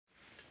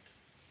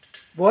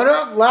What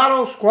up,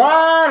 Lotto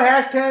Squad?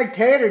 Hashtag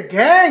Tater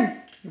Gang.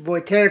 Your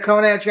boy Tater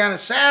coming at you on a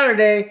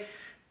Saturday.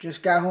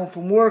 Just got home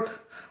from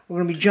work. We're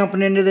going to be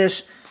jumping into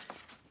this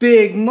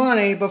big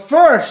money. But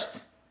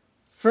first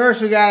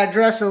we got to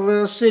address a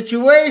little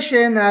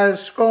situation. I was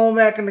scrolling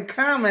back in the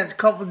comments a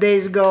couple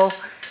days ago.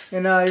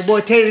 And your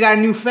boy Tater's got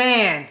a new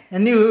fan. A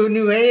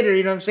new hater.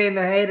 You know what I'm saying?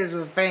 The haters are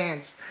the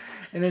fans.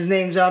 And his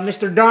name's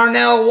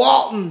Mr.Darnell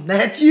Walton.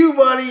 That's you,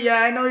 buddy.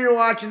 Yeah, I know you're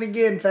watching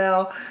again,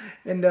 pal.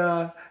 And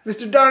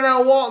Mr.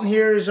 Darnell Walton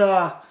here is,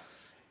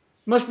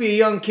 must be a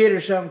young kid or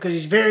something because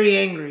he's very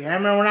angry. I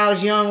remember when I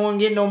was young,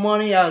 wasn't getting no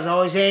money, I was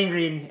always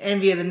angry and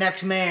envy of the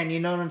next man, you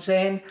know what I'm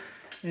saying?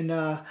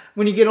 And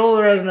when you get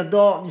older as an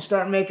adult and you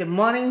start making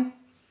money,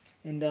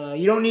 and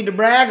you don't need to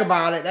brag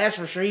about it, that's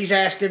for sure. He's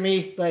asking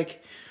me,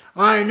 like,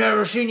 I ain't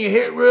never seen you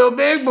hit real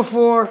big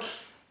before.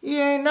 You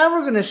ain't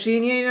never going to see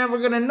and you ain't never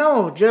going to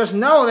know. Just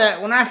know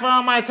that when I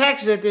file my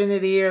taxes at the end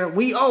of the year,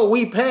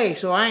 we pay.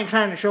 So I ain't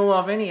trying to show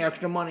off any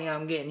extra money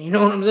I'm getting. You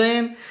know what I'm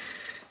saying?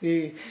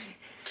 You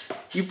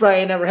probably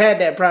ain't never had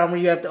that problem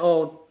where you have to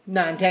owe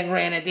 9-10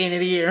 grand at the end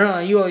of the year, huh?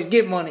 You always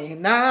get money,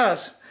 not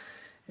us.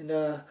 And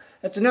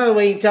that's another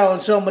way you can tell when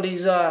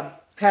somebody's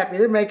happy.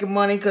 They're making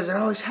money because they're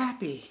always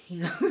happy. You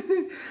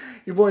know?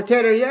 Your boy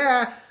Tater,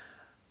 yeah,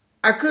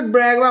 I could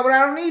brag about, but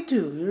I don't need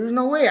to. There's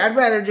no way. I'd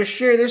rather just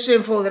share this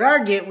info that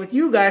I get with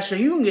you guys so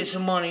you can get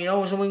some money, you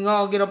know, so we can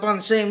all get up on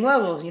the same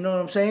level. You know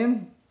what I'm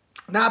saying?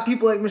 Not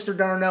people like Mr.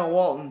 Darnell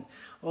Walton.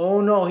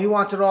 Oh, no, he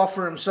wants it all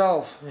for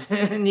himself.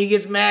 And he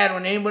gets mad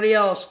when anybody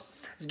else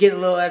is getting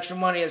a little extra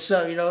money at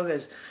some, you know,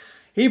 because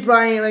he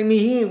probably ain't like me.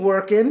 He ain't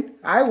working.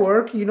 I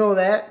work. You know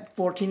that.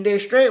 14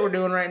 days straight we're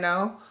doing right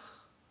now.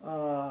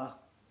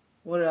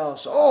 What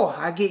else? Oh,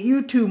 I get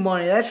YouTube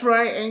money. That's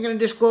right. I ain't going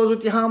to disclose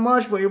with you how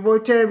much, but your boy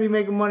Terry be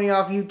making money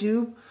off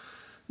YouTube.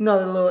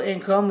 Another little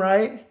income,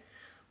 right?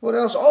 What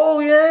else?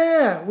 Oh,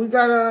 yeah. We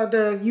got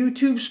the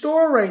YouTube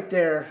store right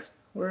there.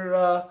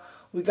 Where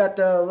we got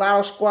the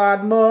Lotto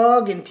Squad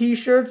mug and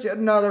t-shirts.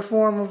 Another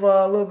form of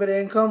a little bit of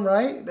income,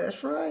 right?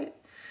 That's right.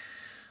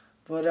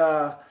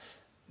 But,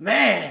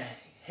 man,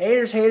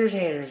 haters, haters,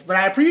 haters. But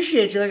I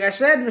appreciate you, like I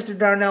said, Mr.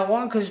 Darnell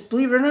Walton, because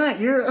believe it or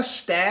not, you're a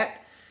stat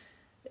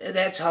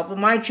that's helping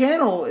my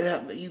channel.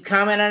 You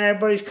comment on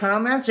everybody's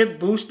comments, it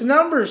boosts the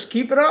numbers.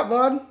 Keep it up,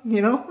 bud.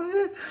 You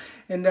know?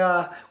 And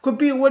could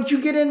be what you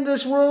get into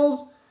this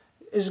world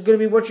is going to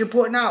be what you're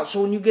putting out.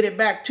 So when you get it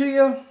back to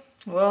you,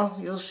 well,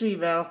 you'll see,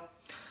 Val.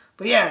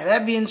 But yeah,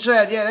 that being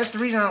said, yeah, that's the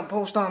reason I don't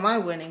post on my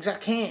winnings. I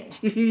can't.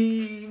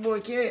 Boy,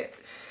 can't.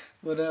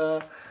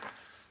 But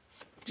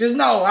just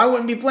know, I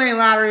wouldn't be playing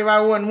lottery if I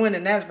wasn't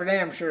winning. That's for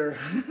damn sure.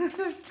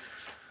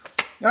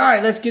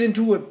 Alright, let's get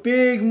into it.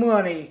 Big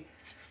money.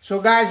 So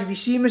guys, if you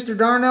see Mr.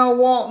 Darnell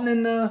Walton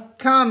in the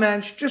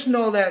comments, just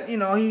know that, you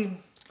know,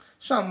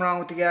 something wrong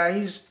with the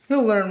guy.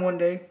 He'll learn one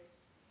day.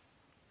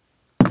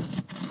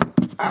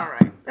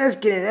 Alright, let's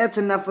get it. That's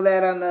enough of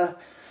that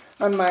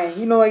on my,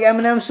 you know, like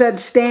Eminem said,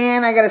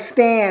 stand, I gotta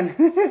stand.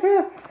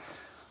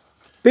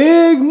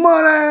 Big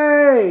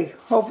money!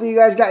 Hopefully you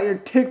guys got your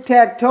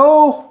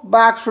tic-tac-toe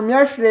box from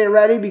yesterday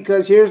ready,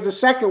 because here's the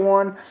second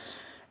one.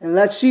 And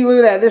let's see,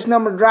 look at that. This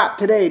number dropped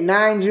today,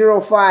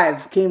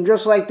 905. Came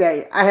just like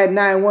that. I had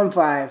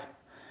 915.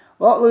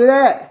 Well, look at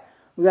that.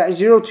 We got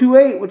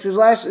 028, which was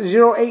last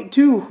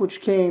 082,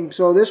 which came.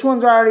 So this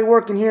one's already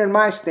working here in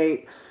my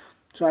state.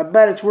 So I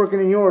bet it's working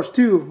in yours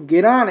too.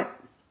 Get on it.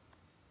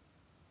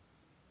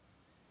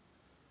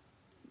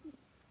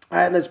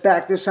 Alright, let's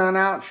back this on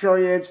out. Show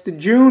you it's the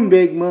June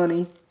big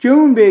money.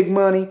 June big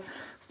money.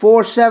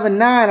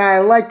 479. I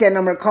like that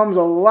number. It comes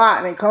a lot,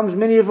 and it comes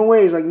many different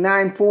ways, like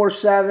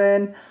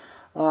 947,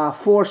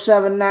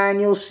 479.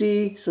 You'll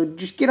see. So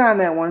just get on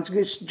that one.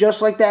 It's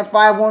just like that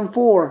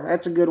 514.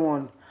 That's a good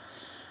one.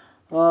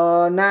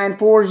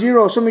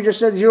 940. Somebody just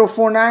said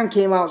 049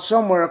 came out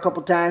somewhere a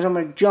couple times. I'm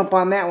gonna jump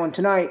on that one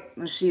tonight.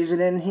 Let's see. Is it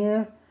in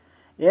here?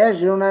 Yeah,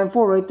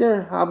 094 right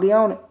there. I'll be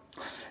on it.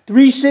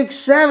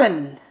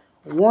 367,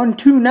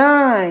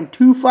 129,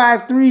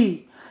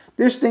 253.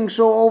 This thing's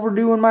so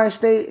overdue in my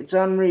state, it's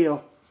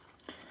unreal.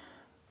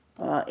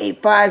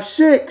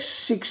 856,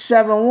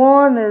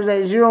 671, there's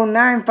that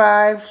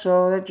 095,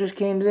 so that just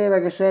came today,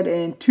 like I said,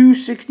 and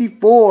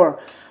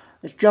 264.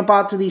 Let's jump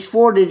out to these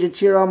 4 digits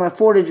here on my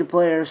 4-digit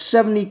players.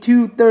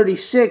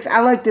 7236. I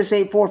like this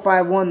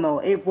 8451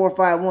 though.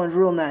 8451 is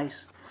real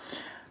nice.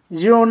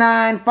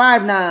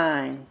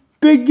 0959.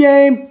 Big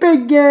game,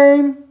 big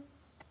game.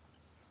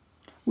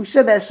 We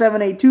said that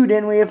 782,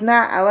 didn't we? If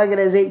not, I like it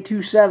as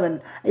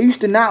 827. I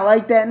used to not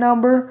like that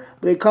number,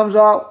 but it comes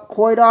out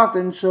quite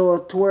often, so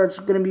to where it's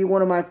going to be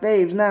one of my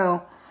faves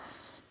now.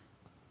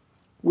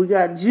 We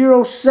got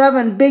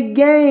 07, big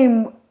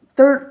game,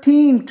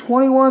 13,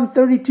 21,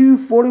 32,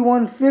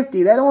 41,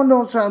 50. That one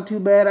don't sound too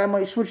bad. I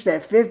might switch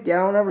that 50. I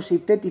don't ever see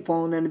 50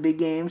 falling in the big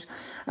games.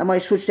 I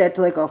might switch that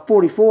to like a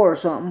 44 or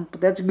something, but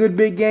that's a good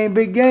big game,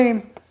 big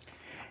game.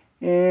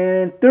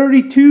 And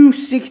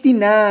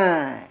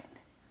 3269.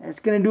 That's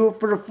going to do it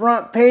for the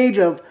front page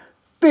of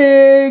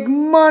Big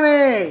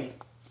Money.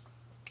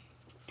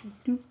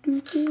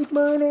 Big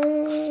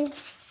money.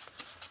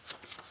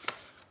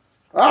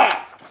 Alright.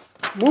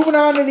 Moving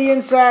on to the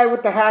inside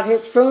with the hot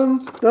hits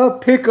from the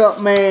pickup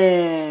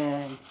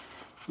man.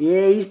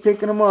 Yeah, he's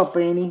picking them up,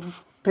 ain't he?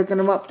 Picking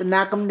them up to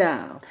knock them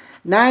down.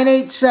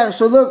 987.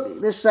 So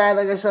look, this side,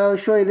 like I said, I'll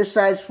show you. This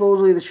side's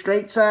supposedly the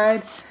straight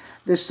side.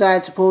 This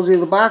side's supposedly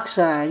the box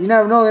side. You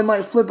never know, they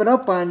might flip it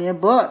up on you,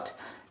 but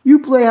you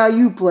play how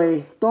you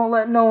play. Don't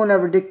let no one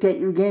ever dictate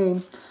your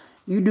game.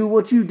 You do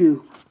what you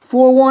do.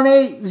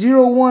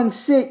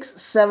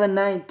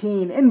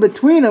 418-016-719. In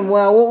between them,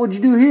 well, what would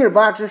you do here?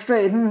 Box or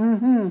straight?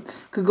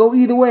 Could go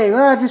either way.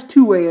 Well, just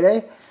two-way it,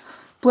 eh?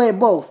 Play it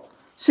both.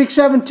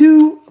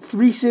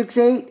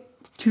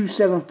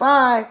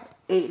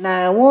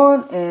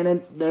 672-368-275-891. And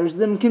then there's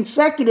them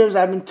consecutives.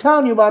 I've been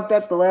telling you about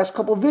that the last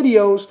couple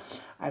videos.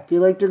 I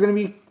feel like they're going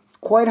to be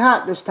quite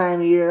hot this time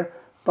of year.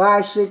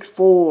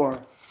 564.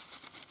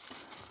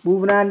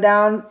 Moving on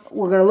down,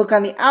 we're going to look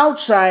on the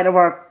outside of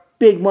our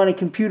big money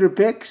computer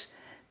picks.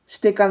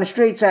 Stick on the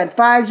straight side.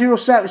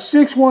 507.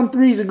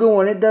 613 is a good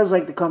one. It does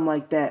like to come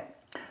like that.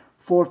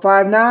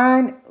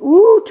 459.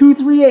 Ooh,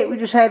 238. We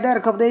just had that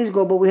a couple days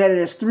ago, but we had it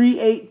as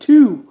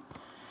 382.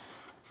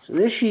 So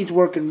this sheet's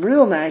working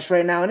real nice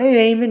right now, and it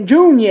ain't even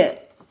June yet.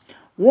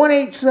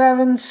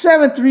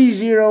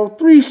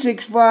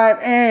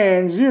 187-730-365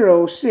 and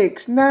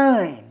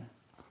 069.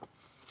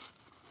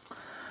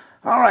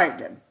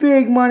 Alright,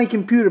 big money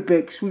computer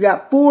picks. We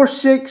got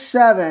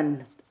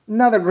 467.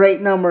 Another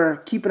great number.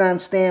 Keep it on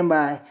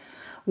standby.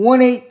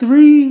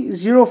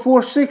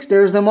 183-046.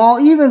 There's them all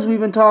evens we've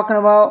been talking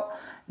about.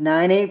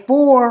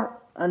 984.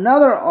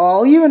 Another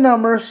all even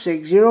number.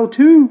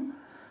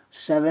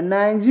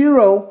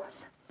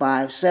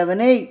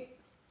 602-790-578.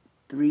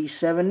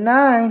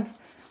 379.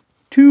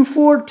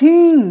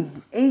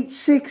 214,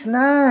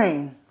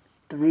 869,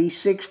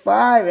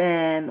 365,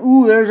 and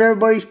ooh, there's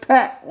everybody's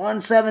pet,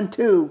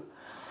 172.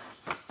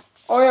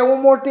 Oh yeah,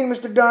 one more thing,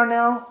 Mr.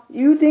 Darnell.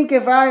 You think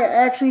if I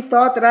actually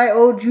thought that I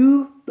owed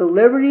you the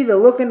liberty to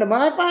look into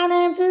my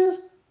finances?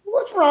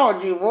 What's wrong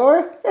with you,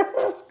 boy?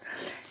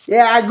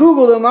 Yeah, I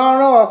Googled him. I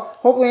don't know.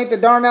 Hopefully it ain't the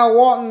Darnell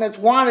Walton that's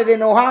wanted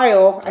in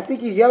Ohio. I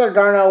think he's the other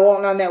Darnell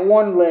Walton on that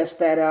one list,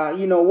 that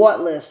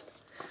you-know-what list.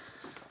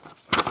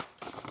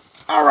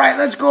 Alright,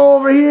 let's go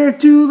over here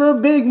to the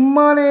big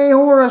money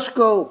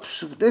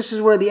horoscopes. This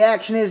is where the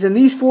action is, and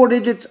these 4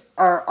 digits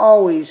are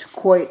always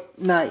quite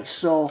nice.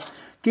 So,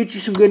 get you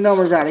some good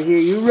numbers out of here.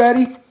 You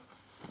ready?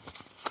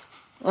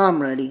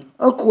 I'm ready.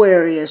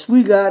 Aquarius,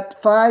 we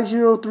got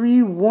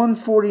 503,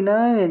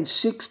 149, and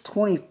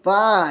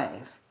 625.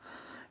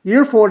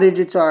 Your 4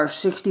 digits are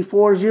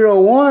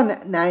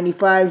 6401,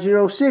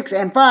 9506,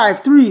 and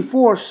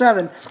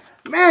 5347.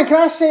 Man, can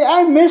I say,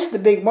 I missed the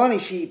big money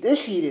sheet.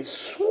 This sheet is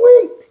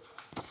sweet.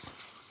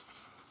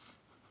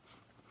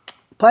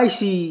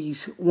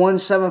 Pisces,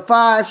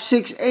 175,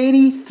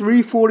 680,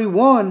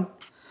 341.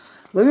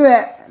 Look at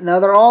that.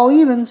 Another all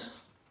evens.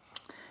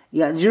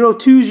 You got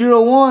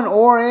 0201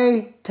 or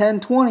a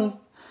 1020.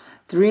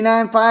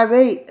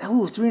 3958.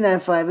 Ooh,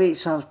 3958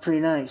 sounds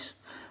pretty nice.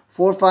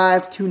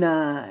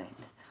 4529.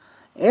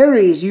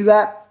 Aries, you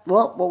got,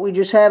 well, what we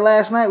just had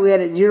last night. We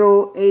had it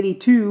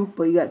 082,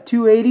 but you got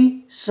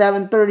 280,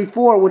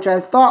 734, which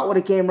I thought would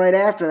have came right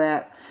after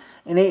that,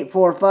 and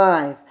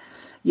 845.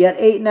 You got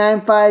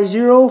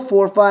 8950,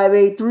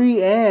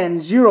 4583,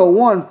 and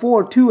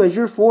 0142 as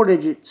your 4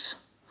 digits.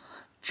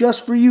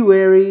 Just for you,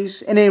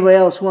 Aries, and anybody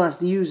else who wants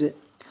to use it.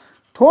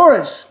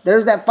 Taurus,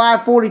 there's that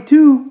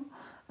 542.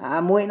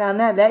 I'm waiting on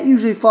that. That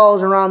usually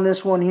falls around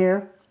this one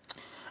here.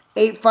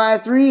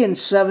 853 and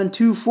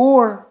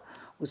 724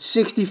 with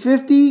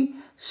 6050,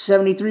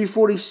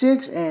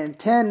 7346, and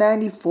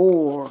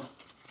 1094.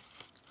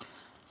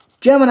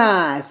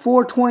 Gemini,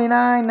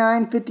 429,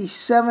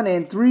 957,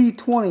 and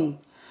 320.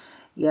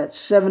 You got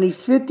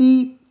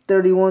 7050,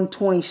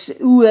 3126.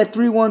 Ooh, that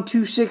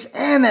 3126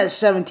 and that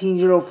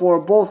 1704.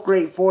 Both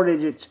great 4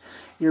 digits.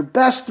 Your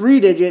best 3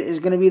 digit is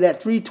going to be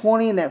that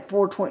 320 and that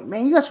 420.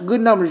 Man, you got some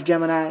good numbers,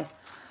 Gemini.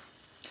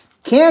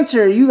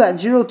 Cancer, you got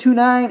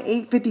 029,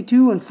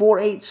 852, and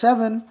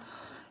 487.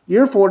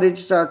 Your 4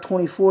 digits are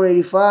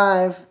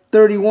 2485.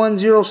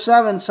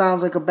 3107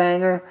 sounds like a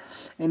banger.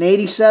 And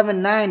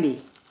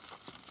 8790.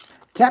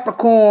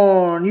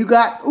 Capricorn, you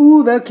got,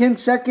 ooh, the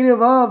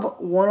consecutive of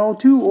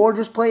 102, or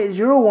just play it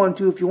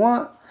 012 if you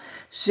want.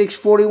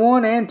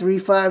 641 and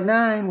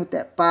 359 with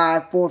that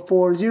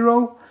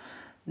 5440,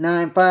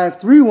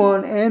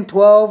 9531, and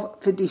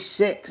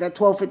 1256. That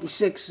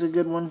 1256 is a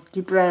good one.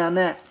 Keep your eye on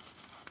that.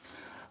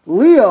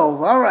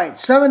 Leo, all right,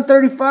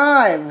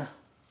 735,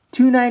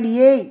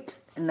 298,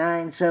 and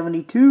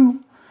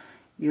 972.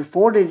 Your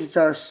 4 digits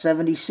are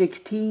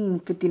 7016,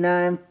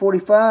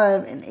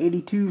 5945, and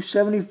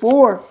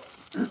 8274.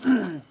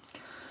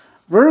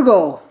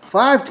 Virgo,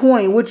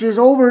 520, which is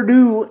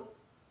overdue,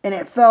 and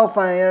it fell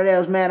finally the other day. I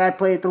was mad I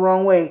played it the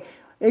wrong way.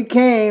 It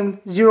came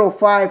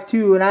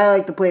 052, and I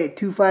like to play it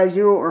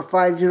 250 or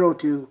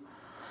 502.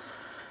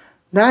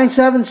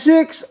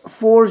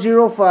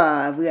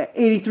 976-405. We got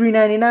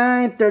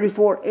 83.99,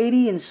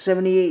 34.80, and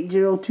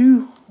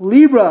 78.02.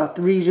 Libra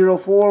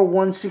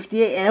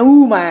 304-168. And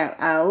ooh,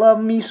 I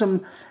love me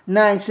some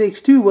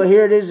 962, but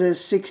here it is as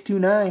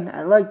 629.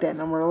 I like that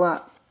number a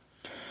lot.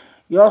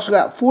 You also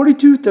got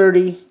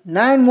 4230,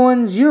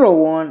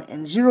 9101,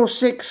 and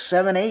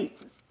 0678.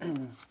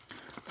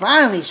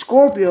 Finally,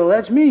 Scorpio,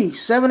 that's me.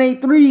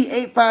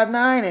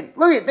 783-859, and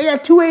look at, they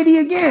got 280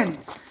 again.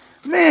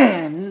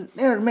 Man,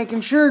 they're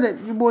making sure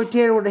that your boy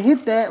Tater would have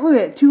hit that. Look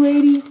at that,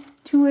 280,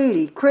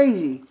 280,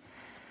 crazy.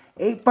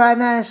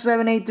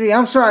 859-783.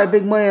 I'm sorry,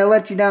 Big Money, I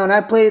let you down.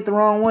 I played it the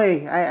wrong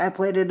way. I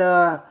played it,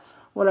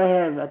 what I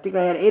had, I think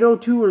I had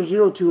 802 or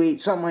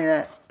 028, something like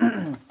that.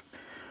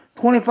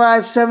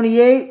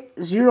 2578,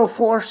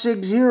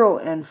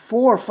 0460, and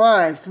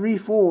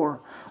 4534.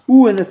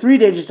 Ooh, and the 3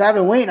 digits, I've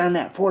been waiting on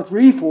that,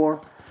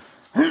 434.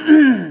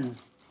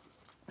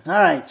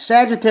 Alright,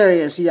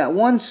 Sagittarius, you got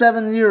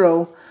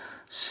 170,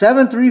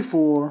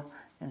 734,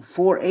 and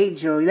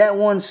 480. That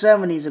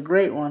 170 is a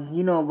great one.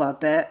 You know about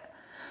that.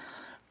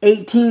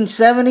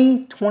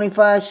 1870,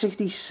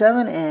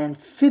 2567, and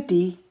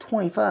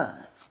 5025.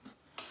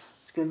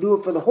 It's going to do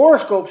it for the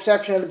horoscope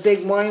section of the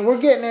Big Money. We're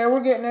getting there. We're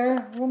getting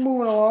there. We're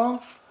moving along.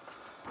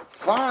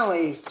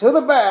 Finally, to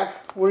the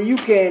back where you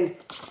can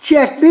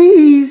check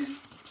these.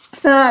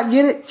 Get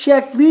it?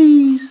 Check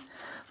these.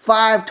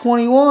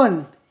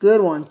 521.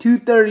 Good one.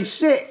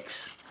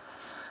 236.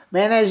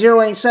 Man, that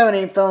 087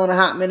 ain't fell in a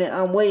hot minute.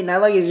 I'm waiting. I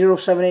like it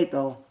 078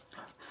 though.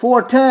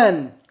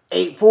 410.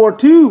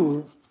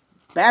 842.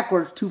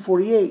 Backwards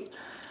 248.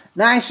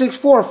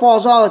 964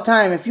 falls all the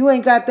time. If you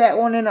ain't got that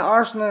one in the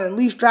arsenal, at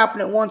least dropping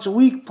it once a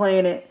week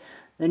playing it,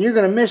 then you're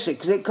going to miss it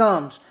because it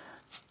comes.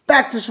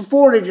 Back to some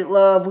 4-digit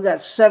love. We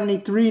got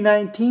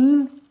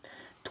 7319,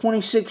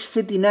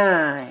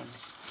 2659.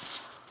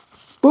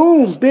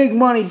 Boom! Big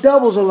Money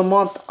doubles of the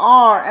month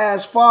are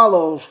as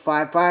follows.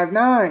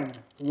 559,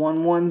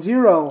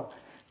 110,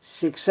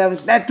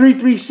 67. That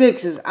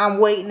 336 is, I'm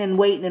waiting and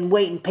waiting and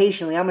waiting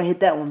patiently. I'm going to hit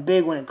that one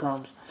big when it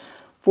comes.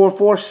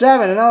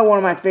 447, another one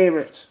of my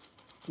favorites.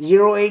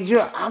 080.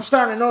 I'm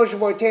starting to notice your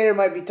boy Tater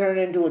might be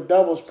turning into a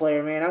doubles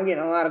player, man. I'm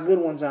getting a lot of good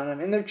ones on them.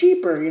 And they're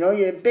cheaper, you know,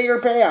 you get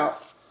bigger payout.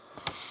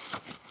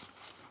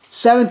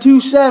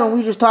 727,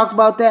 we just talked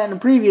about that in the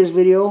previous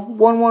video.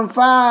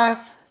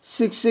 115,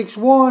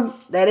 661.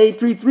 That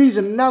 833 is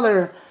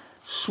another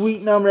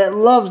sweet number that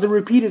loves to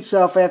repeat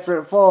itself after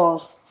it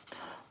falls.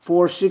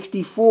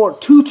 464.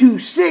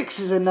 226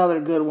 is another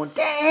good one.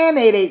 Damn,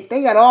 88.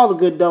 They got all the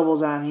good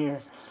doubles on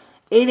here.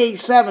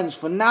 887's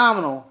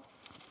phenomenal.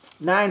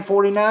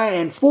 949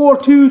 and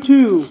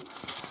 422.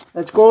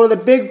 Let's go to the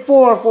big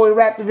four before we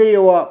wrap the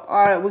video up.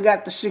 Alright, we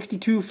got the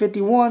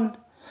 6251,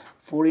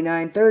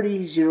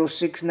 4930,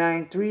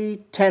 0693,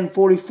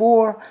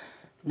 1044,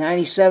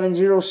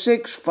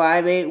 9706,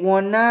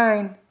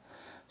 5819,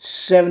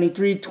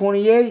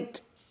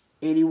 7328,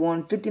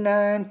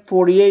 8159,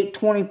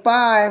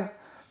 4825,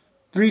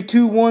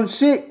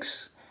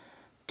 3216,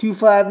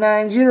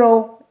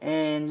 2590,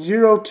 and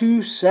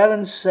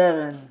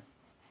 0277.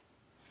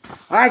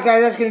 Alright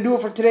guys, that's going to do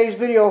it for today's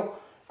video.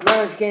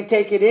 Remember, if you can't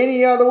take it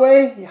any other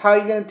way, how are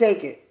you going to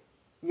take it?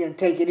 You're going to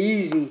take it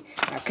easy.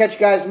 I'll catch you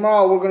guys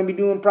tomorrow. We're going to be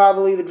doing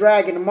probably the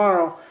Dragon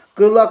tomorrow.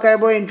 Good luck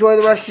everybody. Enjoy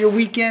the rest of your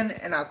weekend,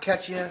 and I'll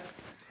catch you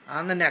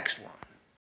on the next one.